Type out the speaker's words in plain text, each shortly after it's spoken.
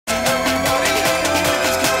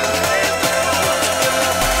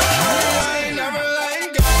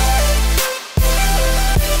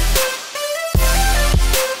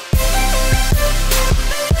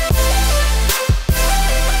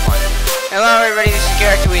Hello everybody, this is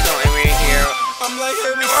Character Weasel, and we're here.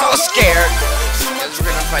 We're all scared because we're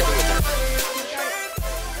gonna fight the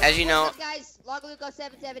wizard. As you know, what's up, guys,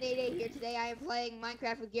 Longolucco7788 here. Today I am playing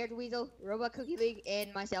Minecraft with Character Weasel, RoboCookieLeague,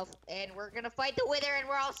 and myself. And we're gonna fight the wither, and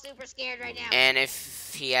we're all super scared right now. and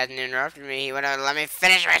if he hadn't interrupted me, he would have let me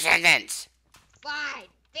finish my sentence. Fine,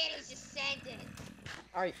 finish the sentence.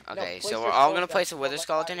 Alright. Okay, no, so we're all gonna place a wither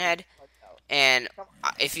skeleton head. And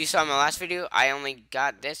if you saw my last video, I only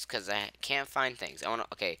got this because I can't find things. I wanna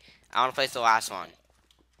place the last one.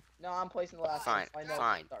 No, I'm placing the last Fine, one.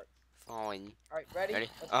 fine. Fine. Alright, ready? Ready?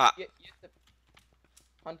 Get the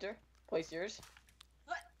Hunter, place yours.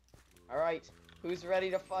 What? Alright, who's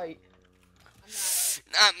ready to fight?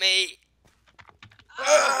 I'm Not me.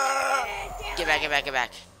 Get back, get back, get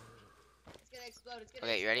back. It's gonna explode. It's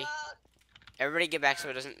gonna Okay, you ready? Everybody get back so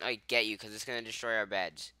it doesn't like get you because it's gonna destroy our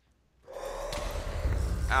beds.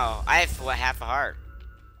 Oh, I have half a heart.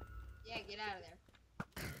 Yeah, get out of there.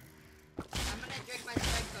 I'm gonna drink my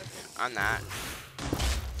strength potion. I'm not.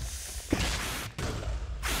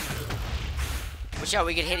 Watch out,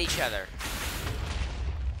 we could hit each other.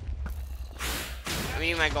 Let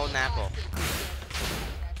me need my golden apple.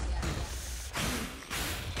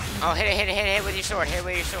 Oh, hit it with your sword. Hit it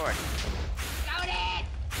with your sword. Got it!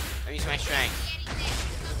 Let me use my strength.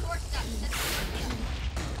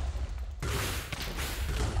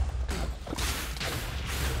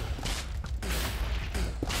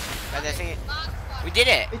 That thing, we did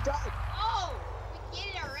it! It died! Oh! We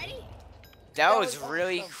did it already? That was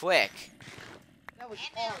really quick. That was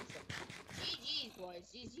awesome. GG's, boys.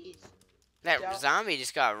 GG's. That zombie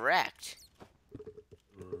just got wrecked.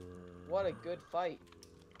 What a good fight.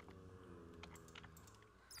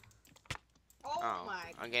 Oh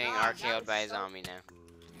my I'm getting God, RKO'd by a zombie now.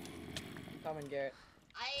 Coming, Garrett.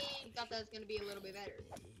 I thought that was gonna be a little bit better.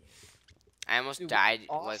 I almost Dude, died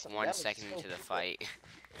awesome. like 1 That was second so into the cool. fight.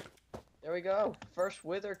 There we go. First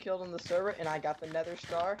wither killed on the server, and I got the nether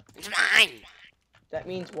star. It's mine! That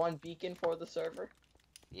means 1 beacon for the server.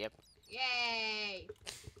 Yep. Yay!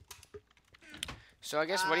 So I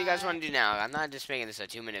guess what do you guys want to do now? I'm not just making this a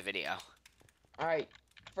 2-minute video. Alright.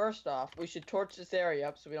 First off, we should torch this area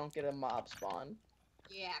up so we don't get a mob spawn.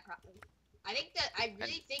 Yeah, probably. I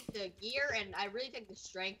really think the gear and I really think the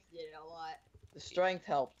strength did it a lot. The strength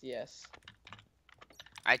helped, yes.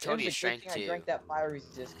 I told It you was a good strength thing I too. drank that fire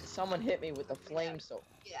resist because someone hit me with a flame so.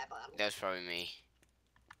 Yeah, that bottle. That was probably me.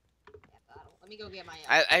 That bottle. Let me go get my.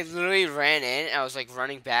 I literally ran in, I was like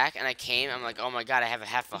running back, and I came, I'm like, oh my god, I have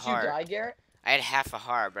half a Did you heart. die, Garrett? I had half a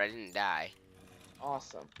heart, but I didn't die.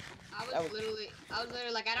 Awesome. I was literally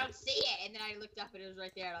like, I don't see it, and then I looked up and it was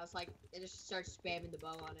right there, and I was like, I just started spamming the bow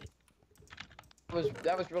on it.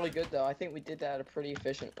 That was really good though. I think we did that a pretty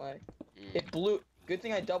efficient way. Mm. It blew. Good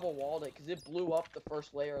thing I double walled it because it blew up the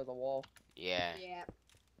first layer of the wall. Yeah. Yeah.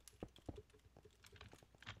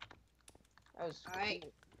 That was Alright.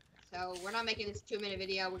 cool. So we're not making this 2-minute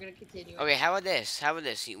video. We're gonna continue. Okay, how about this? How about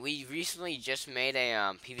this? We recently just made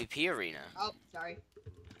a PvP arena. Oh, sorry.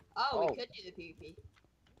 Oh, we could do the PvP.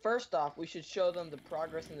 First off, we should show them the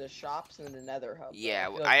progress in the shops and the nether hub. Yeah,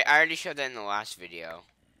 though. I I already showed that in the last video.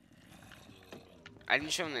 I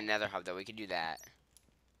didn't show them the nether hub though. We could do that.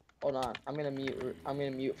 Hold on, I'm gonna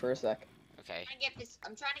mute for a sec. Okay.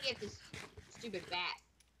 I'm trying to get this stupid bat.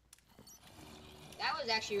 That was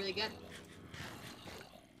actually really good.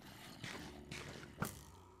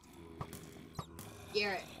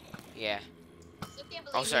 Garrett. Yeah. I still can't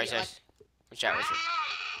believe Oh, sorry, we, sorry. like, Watch out, watch out.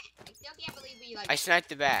 I still can't believe we like. I sniped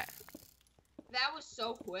the bat. That was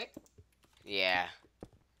so quick. Yeah.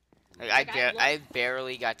 Like, Like, I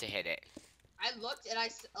barely got to hit it. I looked and I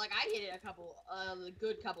hit it a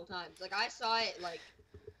good couple times. Like I saw it like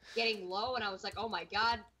getting low and I was like, oh my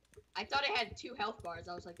god. I thought it had 2 health bars.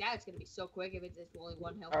 I was like, that's gonna be so quick if it's only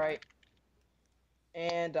 1 health. Alright.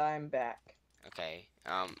 And I'm back. Okay.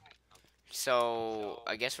 So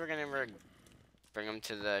I guess we're gonna bring them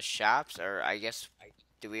to the shops, or I guess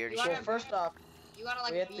do we already? So first off, You wanna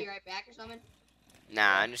we have like to- be right back or something?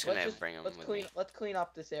 Nah, I'm just gonna let's bring them with me. Let's clean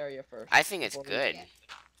up this area first. I think it's before we- good. Yeah.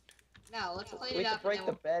 No, let's clean We it have up. to break and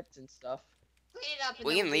the then beds and stuff. we'll clean it up. And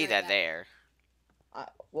We then can we'll be leave right that back. there.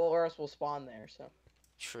 Well, or else we'll spawn there. So.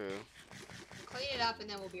 True. Clean it up and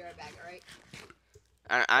then we'll be right back.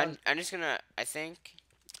 All right. I'm just gonna. I think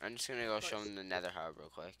I'm just gonna go show them the nether hub real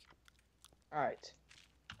quick, All right.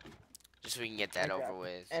 just so we can get that Okay. over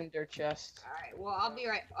with. Ender chest. All right. Well, I'll be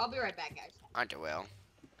right back, guys. Hunter will.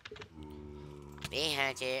 Be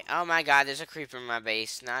hunted. Oh my god, there's a creeper in my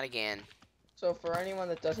base. Not again. So for anyone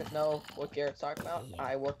that doesn't know what Garrett's talking about,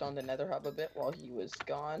 I worked on the nether hub a bit while he was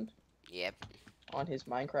gone Yep. on his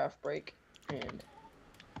Minecraft break, and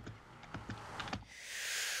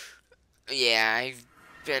Yeah, I've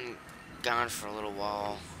been gone for a little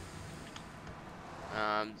while.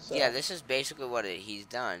 Yeah, So this is basically what he's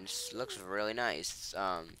done. It looks really nice.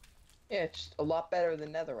 yeah, it's a lot better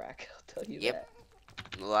than Netherrack. I'll tell you Yep,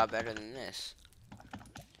 that. a lot better than this.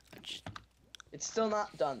 I just, It's still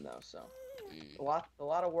not done though, so mm. a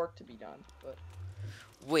lot of work to be done. But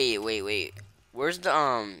Wait. Where's the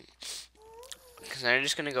Cause I'm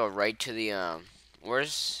just gonna go right to the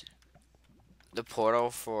Where's the portal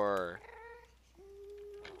for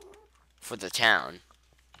the town?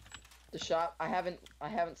 the shop, I haven't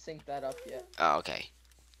synced that up yet. Oh, okay.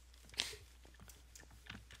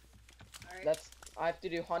 Alright. I have to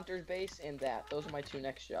do Hunter's Base and that. Those are my two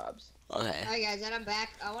next jobs. Okay. Alright guys, and I'm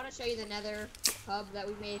back. I want to show you the nether hub that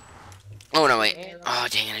we made. Oh no, wait. And, Oh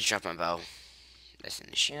dang it! I dropped my bow. That's in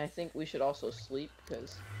the shit. and I think we should also sleep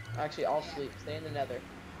because actually I'll sleep. Stay in the Nether.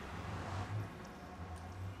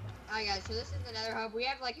 Alright guys, so this is the nether hub. We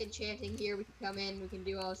have like enchanting here. We can come in, we can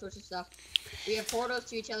do all sorts of stuff. We have portals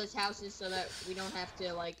to each other's houses so that we don't have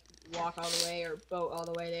to like walk all the way or boat all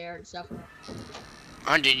the way there and stuff.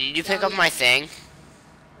 Hunter, did you pick Oh, up yeah. my thing?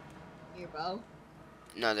 Your bow?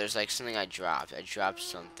 No, there's like something I dropped. I dropped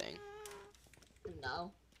something.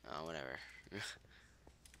 No. Oh, whatever.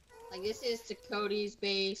 Like this is to Cody's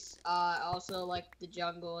base, also like the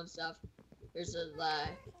jungle and stuff. There's a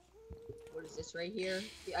what is this right here?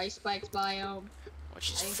 The ice spikes biome.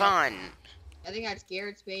 Which is I think fun. I think that's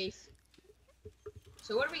Garrett's base.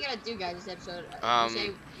 So what are we gonna do, guys? This episode?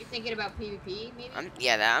 You thinking about PvP, maybe? I'm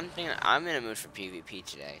thinking I'm in a mood for PvP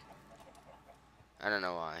today. I don't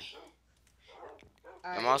know why.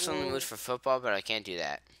 All I'm right, also in the well, mood for football, but I can't do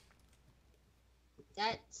that.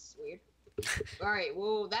 That's weird. All right,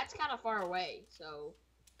 well that's kind of far away, so.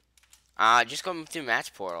 Just go through Matt's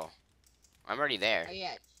portal. I'm already there.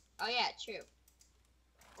 Oh yeah, true.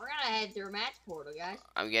 We're gonna head through Matt's portal, guys.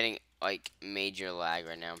 I'm getting like major lag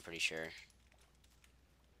right now. I'm pretty sure.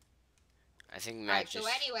 I think Matt Alright, just.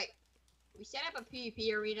 so anyway, we set up a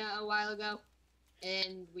PvP arena a while ago,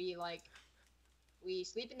 and we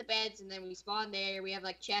sleep in the beds, and then we spawn there. We have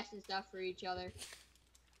like chests and stuff for each other.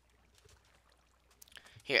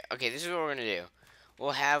 Here, okay, this is what we're gonna do.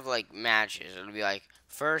 We'll have like matches. It'll be like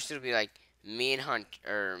first it'll be like me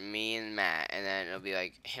and Matt, and then it'll be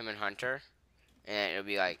like him and Hunter, and then it'll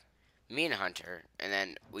be like me and Hunter, and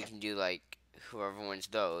then we can do like whoever wins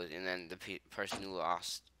those, and then the person who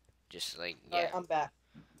lost, just like yeah. Alright, I'm back.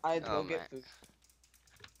 I had to go get food.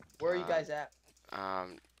 Where are you guys at? Alright,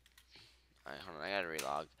 hold on, I gotta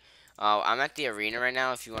relog. Oh, I'm at the arena right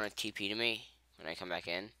now. If you want to TP to me when I come back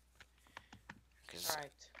in. Alright.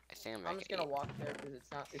 I think I'm back. I'm just gonna walk there because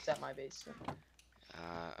it's at my base. So.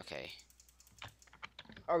 Okay.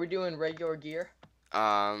 Are we doing regular gear? Do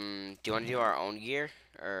you want to do our own gear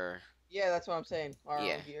or? Yeah, that's what I'm saying. Our own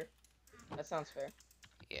Yeah. gear. That sounds fair.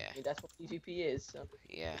 Yeah. I mean, that's what PvP is. So.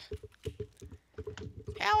 Yeah.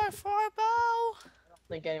 Power 4 bow. I don't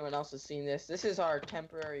think anyone else has seen this. This is our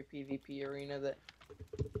temporary PvP arena. That.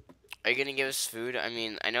 Are you gonna give us food? I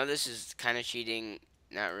mean, I know this is kind of cheating,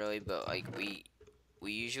 not really, but like we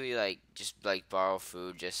usually like just like borrow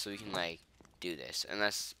food just so we can like do this.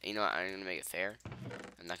 Unless you know what, I'm gonna make it fair.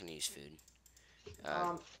 I'm not gonna use food.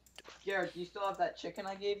 Jared, do you still have that chicken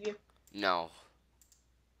I gave you? No.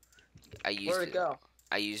 I used Where'd it go?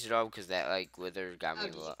 I used it all because that like wither got me.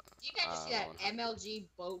 Did you guys just see that MLG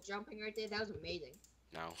boat jumping right there? That was amazing.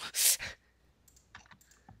 No.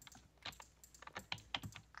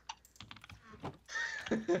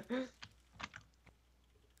 I'm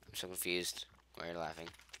so confused. Why are you laughing?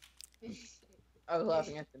 I was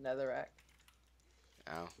laughing at the netherrack.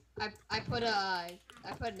 Oh. I put a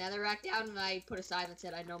nether rack down and I put a sign that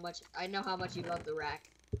said I know how much you love the rack.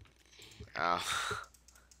 Oh.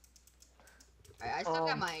 Alright, I still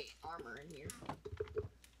got my armor in here.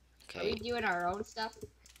 Are we Okay. doing our own stuff?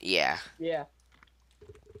 Yeah. Yeah.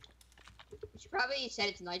 We should probably set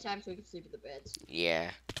it to nighttime so we can sleep in the beds.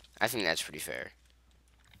 Yeah. I think that's pretty fair.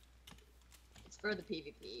 It's for the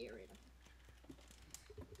PvP arena.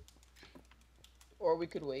 Or we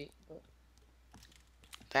could wait. But...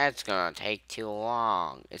 That's gonna take too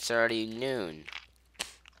long. It's already noon.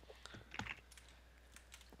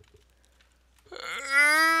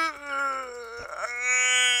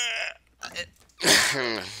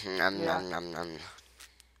 Nom.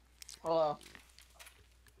 Hello.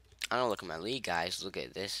 I don't look at my league, guys. Look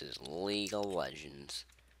at this. Is League of Legends.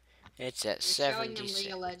 It's at You're showing them 76.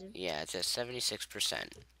 League of Legends. Yeah, it's at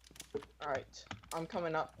 76%. Alright. I'm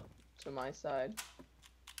coming up to my side.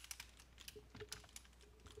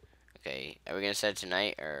 Okay, are we gonna set it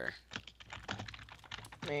tonight or?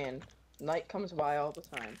 Man, night comes by all the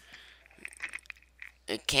time.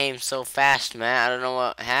 It came so fast, man. I don't know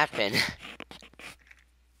what happened.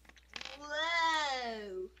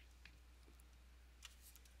 Whoa.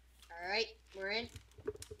 Alright, we're in.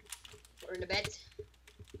 We're in the bed.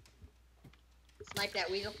 Snipe that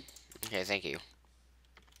weasel. Okay, thank you.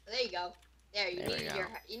 There you go. There, you There we needed go.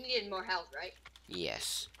 you needed more health, right?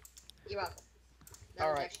 Yes. You're welcome. That was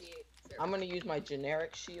Alright. actually I'm gonna use my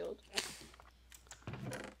generic shield.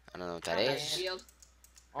 I don't know what that Not is. shield.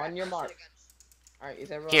 On your Crap, mark. should've got- Alright,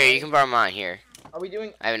 is everyone Here, ready? you can borrow mine. Here, Are we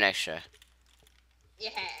doing... I have an extra. Yeah.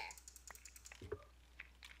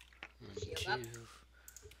 Shield up.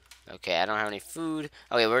 Okay, I don't have any food.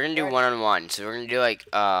 Okay, we're gonna do Ready. 1-on-1. So we're gonna do like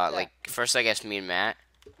first I guess me and Matt.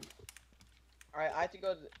 Alright, I have to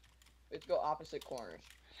go to... Let's go opposite corners.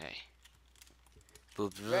 Okay.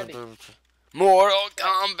 Boop, boop, Ready. boop, boop. Mortal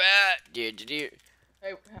Kombat.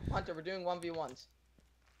 Hey, Hunter, we're doing 1v1s.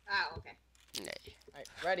 Oh, okay. Alright,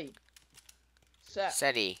 ready. Set.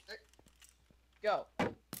 SETI. Go.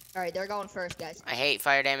 Alright, they're going first, guys. I hate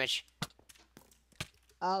fire damage.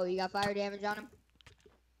 Oh, you got fire damage on him?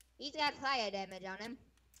 He's got fire damage on him.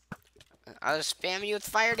 I'll just spam you with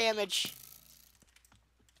fire damage.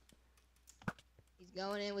 He's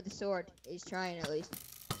going in with the sword. He's trying at least.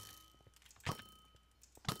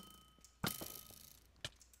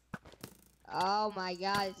 Oh my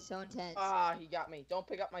god, it's so intense. Ah, he got me. Don't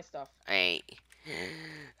pick up my stuff. I ain't. You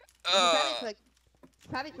should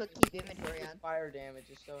probably put keep inventory on. Fire damage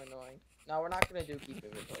is so annoying. No, we're not gonna do keep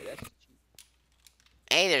inventory. That's cheap.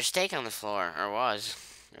 Hey, there's steak on the floor, or was,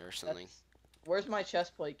 or something. Where's my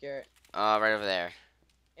chest plate, Garrett? Right over there.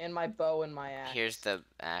 And my bow and my axe. Here's the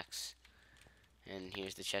axe, and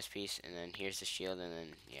here's the chest piece, and then here's the shield, and then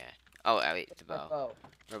yeah. Oh, wait, the my bow. bow.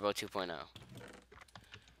 Robo 2.0.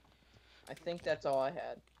 I think that's all I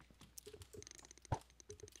had.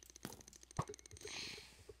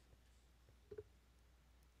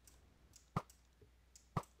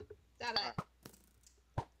 Stop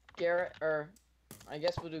that. Garrett, or I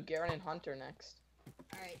guess we'll do Garrett and Hunter next.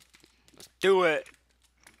 Alright, Do it.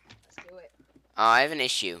 let's do it. I have an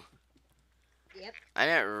issue. Yep. I'm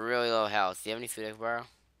at really low health. Do you have any food I can borrow?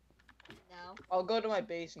 No. I'll go to my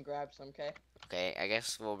base and grab some, okay? Okay, I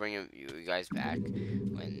guess we'll bring you guys back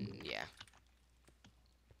when, yeah.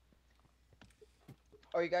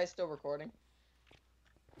 Are you guys still recording?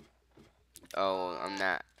 Oh, I'm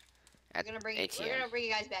not at We're gonna bring ATM. you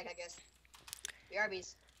guys back, I guess.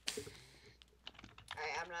 BRBs.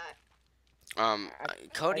 Alright, I'm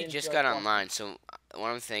not. Cody didn't just feel got like online, so what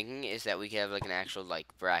I'm thinking is that we could have like an actual like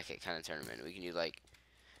bracket kind of tournament. We can do like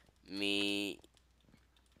me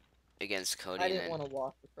against Cody. I and didn't then... want to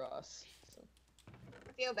walk across. So.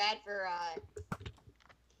 I feel bad for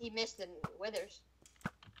he missed the withers.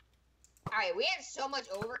 Alright, we had so much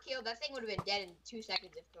overkill. That thing would have been dead in 2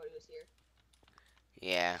 seconds if Cody was here.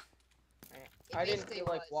 Yeah. It I didn't basically feel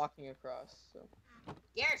like was. walking across. So.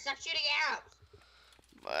 Garrett, stop shooting arrows!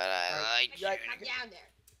 But I like Yeah, shooting. Come down there.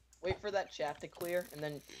 Wait for that chat to clear and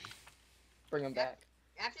then bring them back.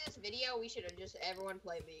 After this video, we should have just everyone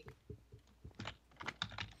play League.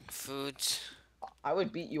 Foods. I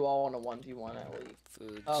would beat you all on a 1v1 at least.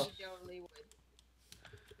 Foods. Oh. We totally would.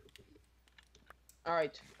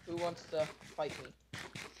 Alright, who wants to fight me?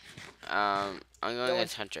 I'm going Go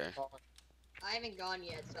against Hunter. I haven't gone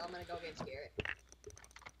yet, so I'm gonna go against Garrett.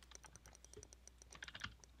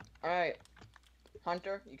 Alright.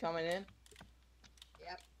 Hunter, you coming in?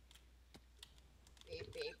 Yep.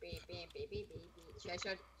 Beep, beep, beep, beep, beep, beep, beep.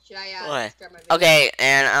 Should I What? start my video? Okay,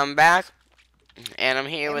 and I'm back, and I'm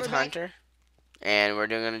here And with we're back. Hunter, and we're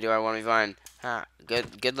gonna do our 1v1.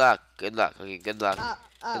 Good luck. Okay, good luck.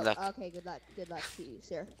 Good luck. Okay, good luck. Good luck to you,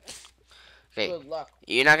 sir. Okay, Good luck.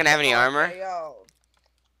 you're not gonna have any armor. Hey, yo.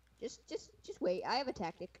 Just wait. I have a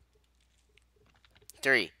tactic.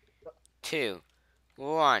 3, 2,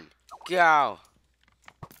 1, go.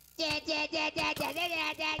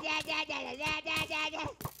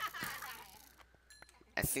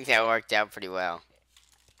 I think that worked out pretty well.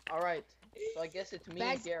 Alright, so I guess it's me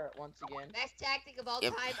and Best- Garrett once again. Best tactic of all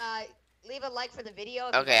Yep. time. Leave a like for the video.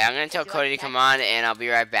 if you Okay, guys- I'm gonna tell if you like Cody to the come tactic. on, and I'll be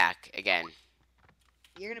right back again.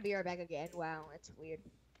 You're gonna be right back again. Wow, that's weird.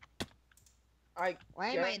 Alright, Why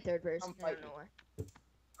am I Garrett, in third person? come I fight don't me. know why.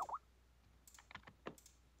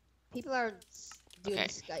 People are doing Okay.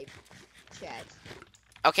 Skype chats.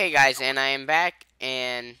 Okay, guys, and I am back,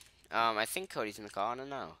 and I think Cody's in the call. I don't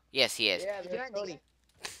know. Yes, he is. Yeah, Did you there's already Cody.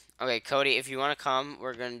 Okay, Cody, if you want to come,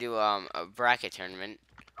 we're gonna do a bracket tournament.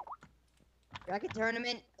 Bracket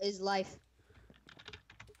tournament is life.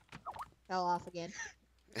 Fell off again.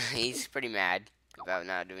 He's pretty mad about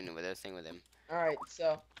not doing the wither thing with him. Alright,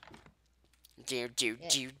 so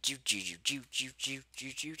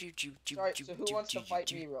Alright, so who wants to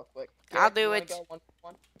fight me real quick? I'll Garrett, you do wanna it. go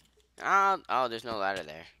 1v1? Oh, there's no ladder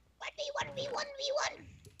there. 1v1v1v1.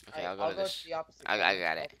 Okay, Alright, I'll go to to this. the opposite I corner.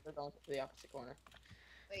 got it. We're going to the opposite corner.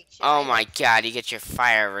 Wait, Oh my god, you get your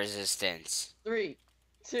fire resistance. 3,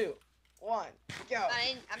 2, 1, go!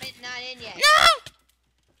 I'm not in yet. No!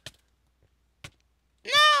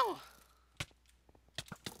 No!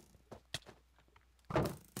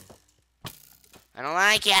 I don't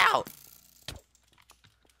like you.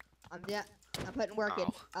 I'm putting work in.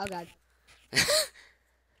 Oh god.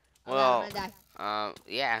 Well, I'm gonna die.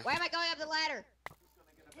 Yeah. Why am I going up the ladder?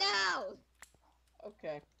 No!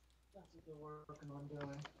 Okay.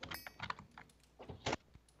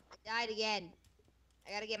 I died again.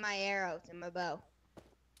 I gotta get my arrows and my bow.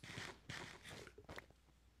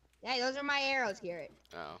 Hey, those are my arrows, Garrett.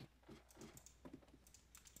 Oh.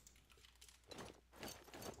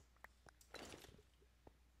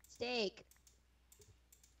 Steak.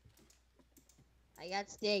 I got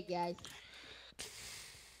steak, guys.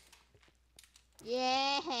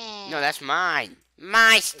 Yeah. No, that's mine.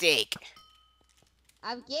 My steak.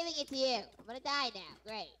 I'm giving it to you. I'm gonna die now.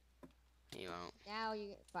 Great. You won't. Now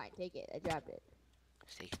you fine. Take it. I dropped it.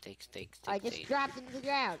 Steak. I just dropped it to the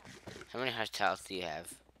ground. How many health do you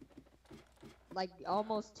have? Like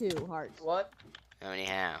almost 2 hearts. What? How many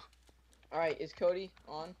how? Alright, is Cody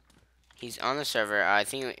on? He's on the server. I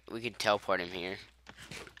think we could teleport him here.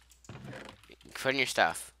 Put in your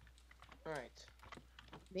stuff. Alright.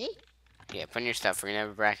 Me? Yeah, put in your stuff. We're gonna have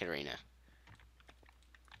a bracket arena.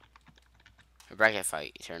 A bracket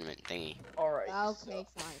fight tournament thingy. Alright. Okay, So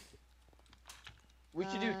fine. we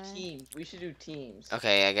should do teams. We should do teams.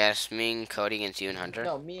 Okay, I guess me and Cody against you and Hunter.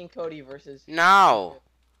 No, me and Cody versus. No!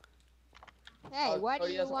 Hey, why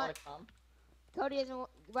Cody do you doesn't want? to come? Cody doesn't.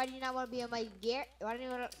 Why do you not want to be on my gear? Why do you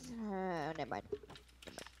want to? Never mind.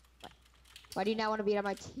 Why do you not want to be on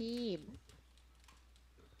my team?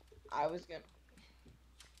 I was gonna.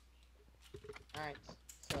 Alright,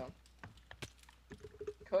 so.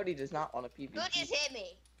 Cody does not want a PvP. Who just hit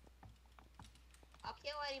me? I'll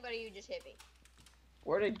kill anybody who just hit me.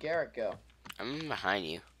 Where did Garrett go? I'm behind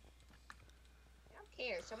you. I don't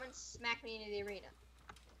care. Someone smacked me into the arena.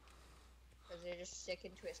 Because they're just sick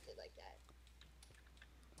and twisted like that.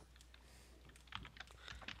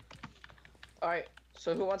 Alright,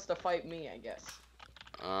 so who wants to fight me, I guess?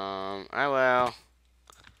 I will.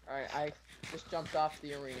 Alright, I just jumped off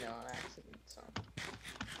the arena on accident, so.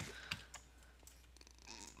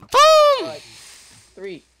 Boom! Alright,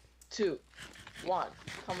 3, 2, 1.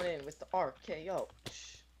 Coming in with the RKO.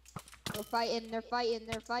 They're fighting. They're fighting.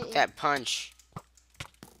 They're fighting. That punch.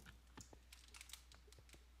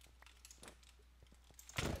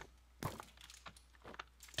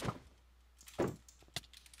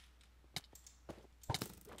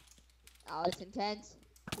 Oh, it's intense.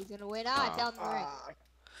 Who's gonna win? Ah, down the ring.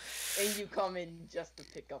 And you come in just to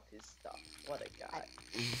pick up his stuff. What a guy.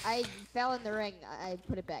 I fell in the ring. I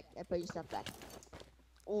put it back. I put your stuff back.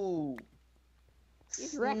 Ooh.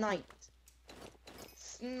 He's wrecked me.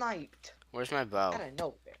 Sniped. Where's my bow? Out of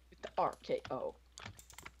nowhere with the RKO.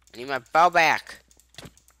 I need my bow back.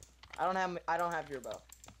 I don't have your bow.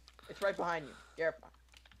 It's right behind you. Garrett.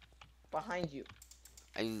 Behind you.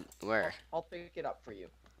 Where? I'll pick it up for you.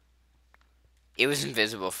 It was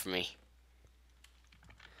invisible for me.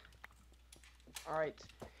 Alright.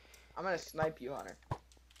 I'm gonna snipe you, Hunter.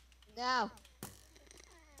 No.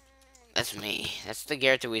 That's me. That's the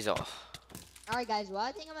Garrett the Weasel. Alright, guys. Well,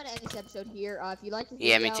 I think I'm gonna end this episode here. If you like this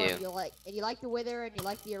Yeah, video, me too. If you like the Wither and you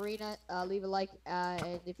like the arena, leave a like.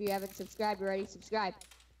 And if you haven't subscribed already, subscribe.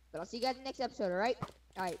 But I'll see you guys in the next episode. Alright.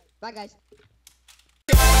 Alright. Bye, guys.